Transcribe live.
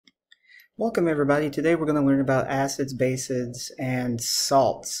Welcome everybody. Today we're going to learn about acids, bases, and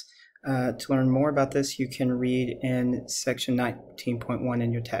salts. To learn more about this, you can read in section 19.1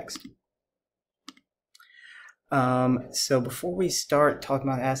 in your text. So before we start talking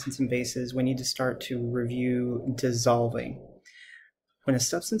about acids and bases, we need to start to review dissolving. When a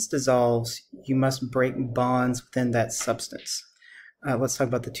substance dissolves, you must break bonds within that substance. Let's talk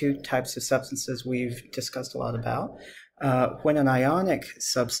about the two types of substances we've discussed a lot about. When an ionic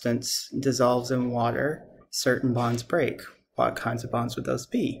substance dissolves in water, certain bonds break. What kinds of bonds would those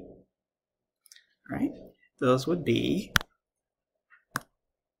be? Right? Those would be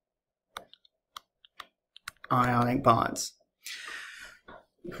ionic bonds.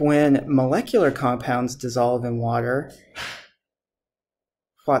 When molecular compounds dissolve in water,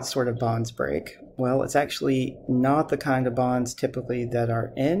 what sort of bonds break? Well, it's actually not the kind of bonds typically that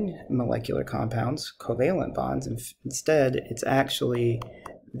are in molecular compounds, covalent bonds. Instead, it's actually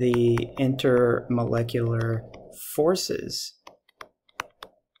the intermolecular forces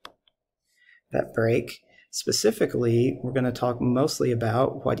that break. Specifically, we're going to talk mostly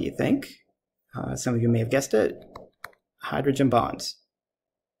about, what do you think? Some of you may have guessed it, hydrogen bonds.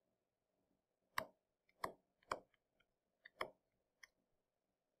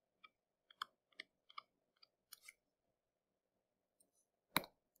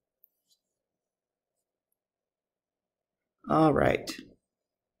 All right.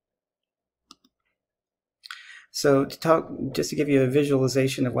 So just to give you a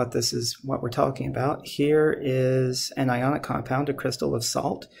visualization of what this is, what we're talking about, here is an ionic compound, a crystal of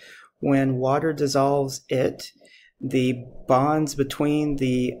salt. When water dissolves it, the bonds between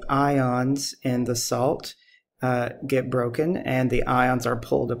the ions in the salt get broken and the ions are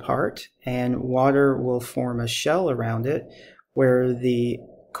pulled apart, and water will form a shell around it where the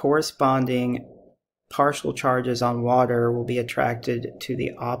corresponding partial charges on water will be attracted to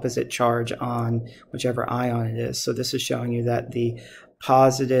the opposite charge on whichever ion it is. So this is showing you that the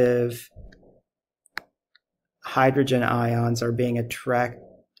positive hydrogen ions are being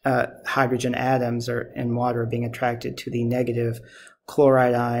hydrogen atoms in water are being attracted to the negative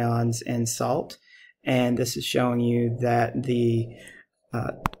chloride ions in salt. And this is showing you that the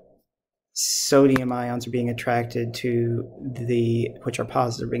sodium ions are being attracted to which are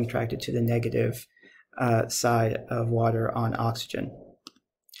positive, being attracted to the negative side of water on oxygen.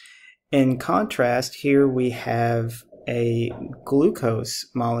 In contrast, here we have a glucose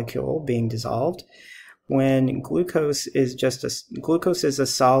molecule being dissolved. When glucose is a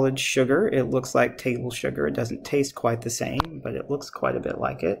solid sugar, it looks like table sugar. It doesn't taste quite the same, but it looks quite a bit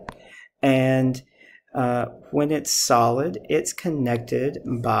like it. And when it's solid, it's connected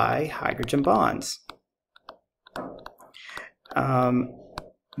by hydrogen bonds.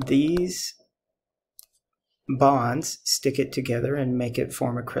 These bonds stick it together and make it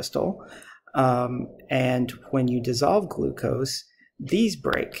form a crystal. And when you dissolve glucose, these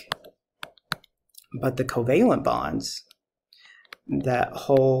break. But the covalent bonds that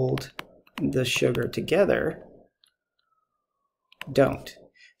hold the sugar together don't.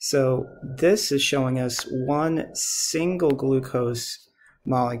 So this is showing us one single glucose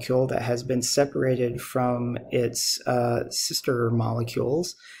molecule that has been separated from its sister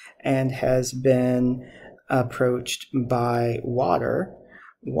molecules and has been approached by water.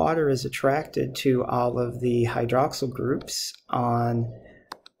 Water is attracted to all of the hydroxyl groups on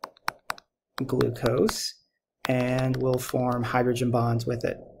glucose and will form hydrogen bonds with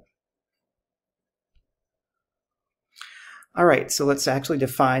it. All right, so let's actually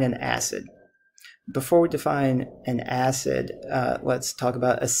define an acid. Before we define an acid, let's talk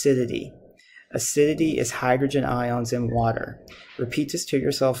about acidity. Acidity is hydrogen ions in water. Repeat this to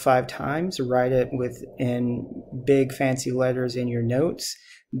yourself 5 times. Write it in big fancy letters in your notes.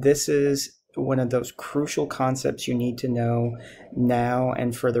 This is one of those crucial concepts you need to know now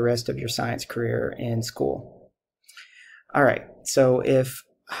and for the rest of your science career in school. All right, so if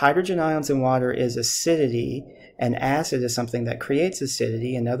hydrogen ions in water is acidity, an acid is something that creates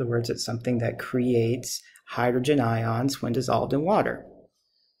acidity. In other words, it's something that creates hydrogen ions when dissolved in water.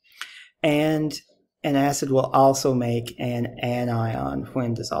 And an acid will also make an anion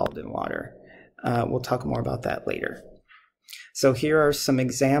when dissolved in water. We'll talk more about that later. So here are some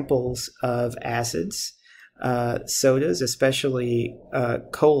examples of acids. Sodas, especially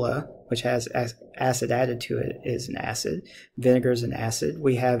cola, which has acid added to it, is an acid. Vinegar is an acid.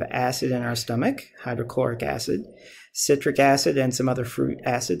 We have acid in our stomach, hydrochloric acid. Citric acid and some other fruit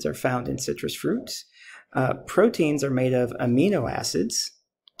acids are found in citrus fruits. Proteins are made of amino acids,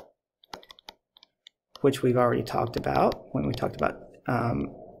 which we've already talked about when we talked about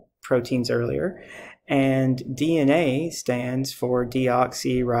proteins earlier. And DNA stands for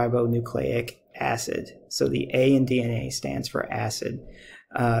deoxyribonucleic acid. So the A in DNA stands for acid.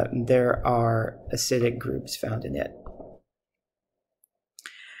 There are acidic groups found in it.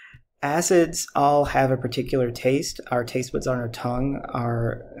 Acids all have a particular taste. Our taste buds on our tongue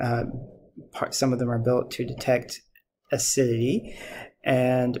are, some of them are built to detect acidity,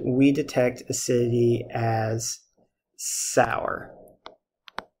 and we detect acidity as sour.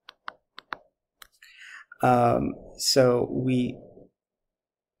 So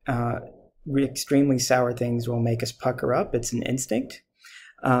extremely sour things will make us pucker up. It's an instinct.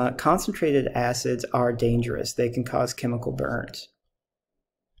 Concentrated acids are dangerous. They can cause chemical burns.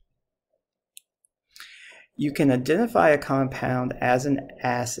 You can identify a compound as an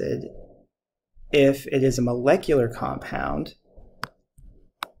acid if it is a molecular compound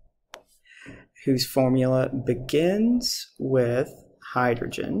whose formula begins with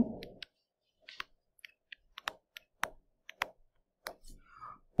hydrogen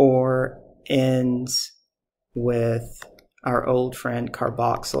or ends with our old friend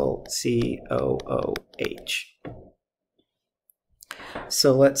carboxyl COOH.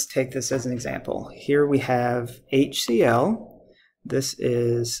 So let's take this as an example. Here we have HCl. This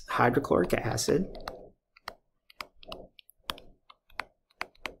is hydrochloric acid.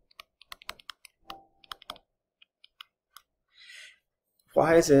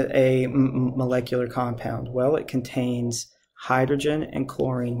 Why is it a molecular compound? Well, it contains hydrogen and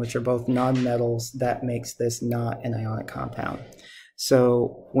chlorine, which are both nonmetals. That makes this not an ionic compound.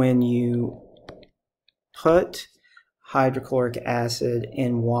 So when you put hydrochloric acid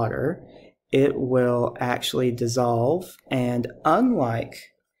in water, it will actually dissolve, and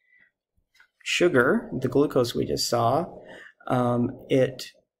unlike sugar, the glucose we just saw,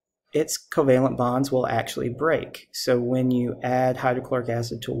 its covalent bonds will actually break. So when you add hydrochloric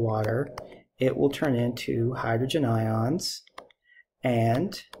acid to water, it will turn into hydrogen ions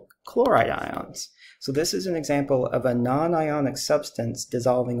and chloride ions. So this is an example of a non-ionic substance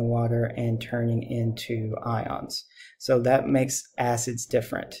dissolving in water and turning into ions. So that makes acids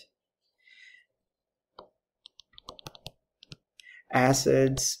different.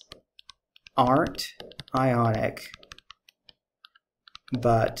 Acids aren't ionic,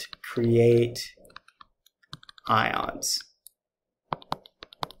 but create ions.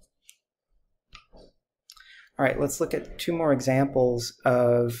 All right, let's look at two more examples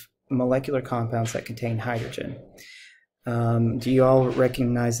of molecular compounds that contain hydrogen. Do you all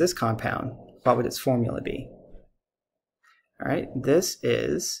recognize this compound? What would its formula be? All right, this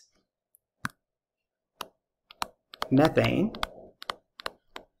is methane.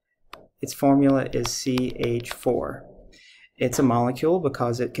 Its formula is CH4. It's a molecule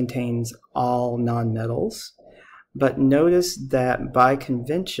because it contains all nonmetals. But notice that by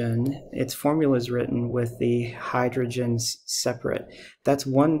convention, its formula is written with the hydrogens separate. That's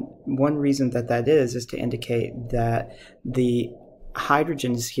one reason that is to indicate that the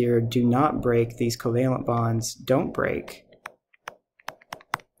hydrogens here do not break. These covalent bonds don't break.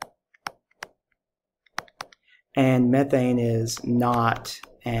 And methane is not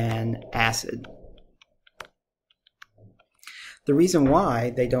an acid. The reason why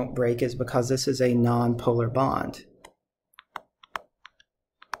they don't break is because this is a non-polar bond.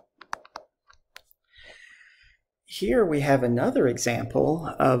 Here we have another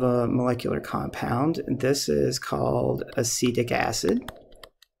example of a molecular compound. This is called acetic acid.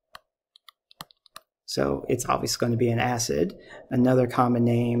 So it's obviously going to be an acid. Another common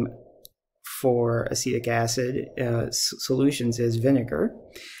name for acetic acid solutions is vinegar.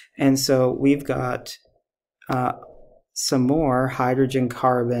 And so we've got some more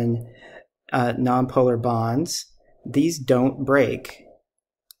hydrogen-carbon nonpolar bonds. These don't break.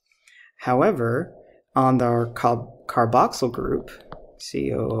 However, on our carboxyl group,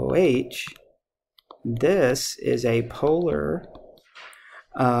 COOH, this is a polar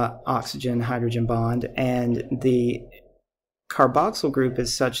oxygen-hydrogen bond, and the carboxyl group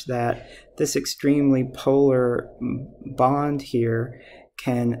is such that this extremely polar bond here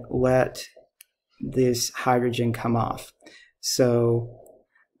can let this hydrogen come off. So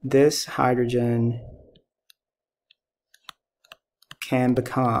this hydrogen can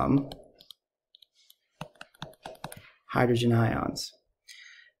become hydrogen ions.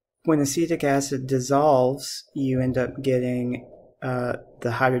 When acetic acid dissolves, you end up getting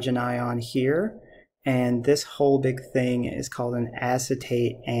the hydrogen ion here, and this whole big thing is called an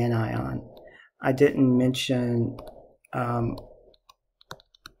acetate anion. I didn't mention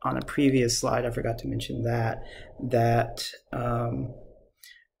on a previous slide, I forgot to mention that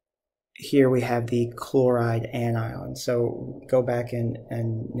here we have the chloride anion. So go back and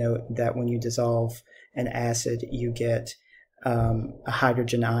note that when you dissolve an acid, you get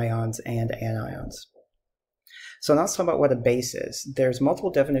hydrogen ions and anions. So now let's talk about what a base is. There's multiple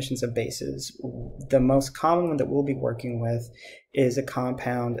definitions of bases. The most common one that we'll be working with is a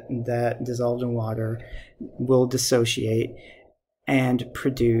compound that dissolved in water will dissociate and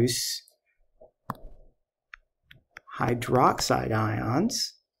produce hydroxide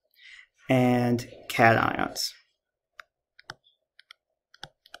ions and cations.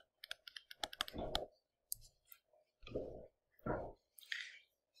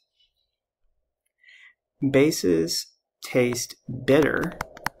 Bases taste bitter.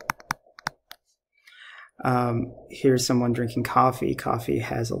 Here's someone drinking coffee. Coffee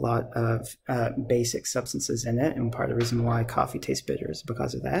has a lot of basic substances in it, and part of the reason why coffee tastes bitter is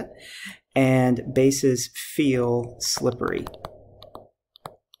because of that. And bases feel slippery.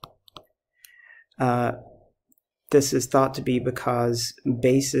 This is thought to be because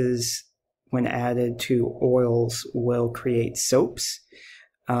bases, when added to oils, will create soaps,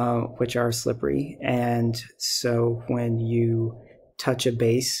 which are slippery. And so when you touch a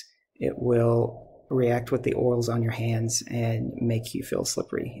base, it will react with the oils on your hands and make you feel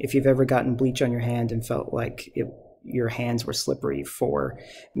slippery. If you've ever gotten bleach on your hand and felt like your hands were slippery for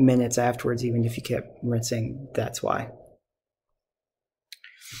minutes afterwards, even if you kept rinsing, that's why.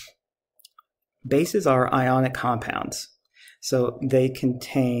 Bases are ionic compounds. So they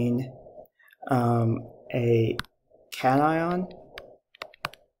contain a cation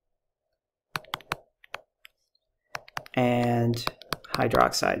and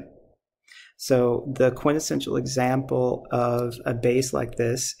hydroxide. So the quintessential example of a base like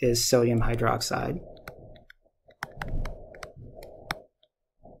this is sodium hydroxide,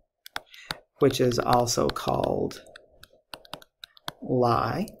 which is also called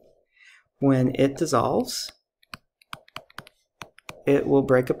lye. When it dissolves, it will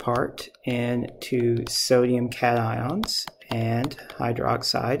break apart into sodium cations and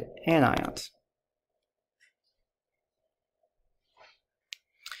hydroxide anions.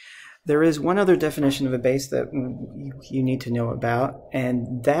 There is one other definition of a base that you need to know about,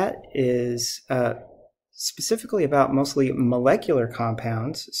 and that is specifically about mostly molecular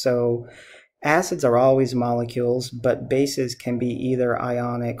compounds. So acids are always molecules, but bases can be either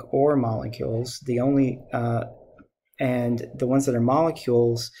ionic or molecules. And the ones that are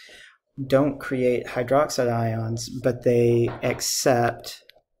molecules don't create hydroxide ions, but they accept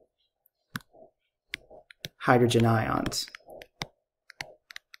hydrogen ions.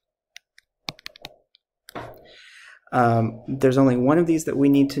 There's only one of these that we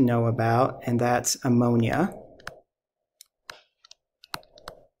need to know about, and that's ammonia,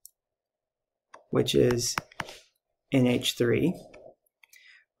 which is NH3.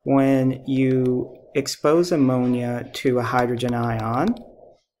 When you expose ammonia to a hydrogen ion,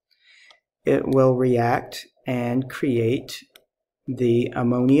 it will react and create the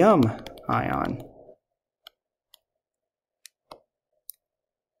ammonium ion.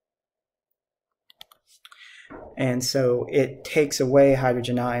 And so it takes away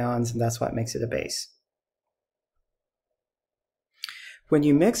hydrogen ions, and that's what makes it a base. When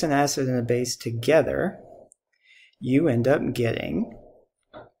you mix an acid and a base together, you end up getting,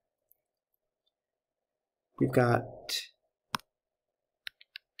 we've got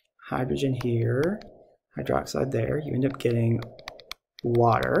hydrogen here, hydroxide there, you end up getting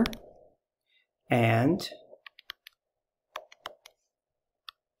water and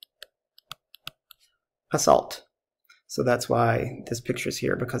a salt. So that's why this picture is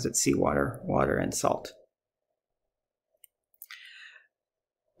here, because it's seawater, water, and salt.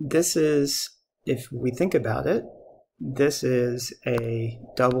 This is, if we think about it, this is a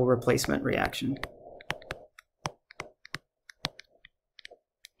double replacement reaction.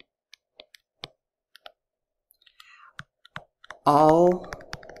 All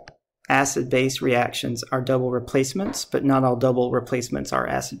acid-base reactions are double replacements, but not all double replacements are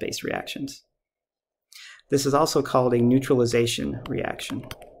acid-base reactions. This is also called a neutralization reaction.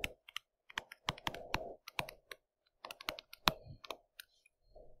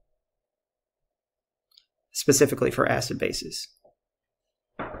 Specifically for acid bases.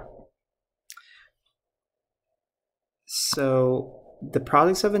 So the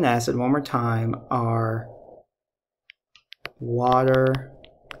products of an acid, one more time, are water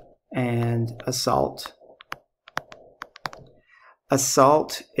and a salt. A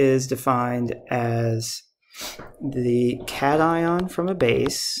salt is defined as the cation from a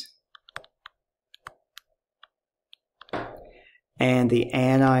base and the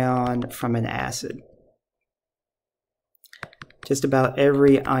anion from an acid. Just about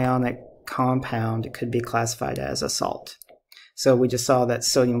every ionic compound could be classified as a salt. So we just saw that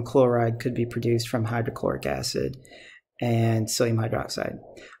sodium chloride could be produced from hydrochloric acid and sodium hydroxide.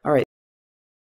 All right.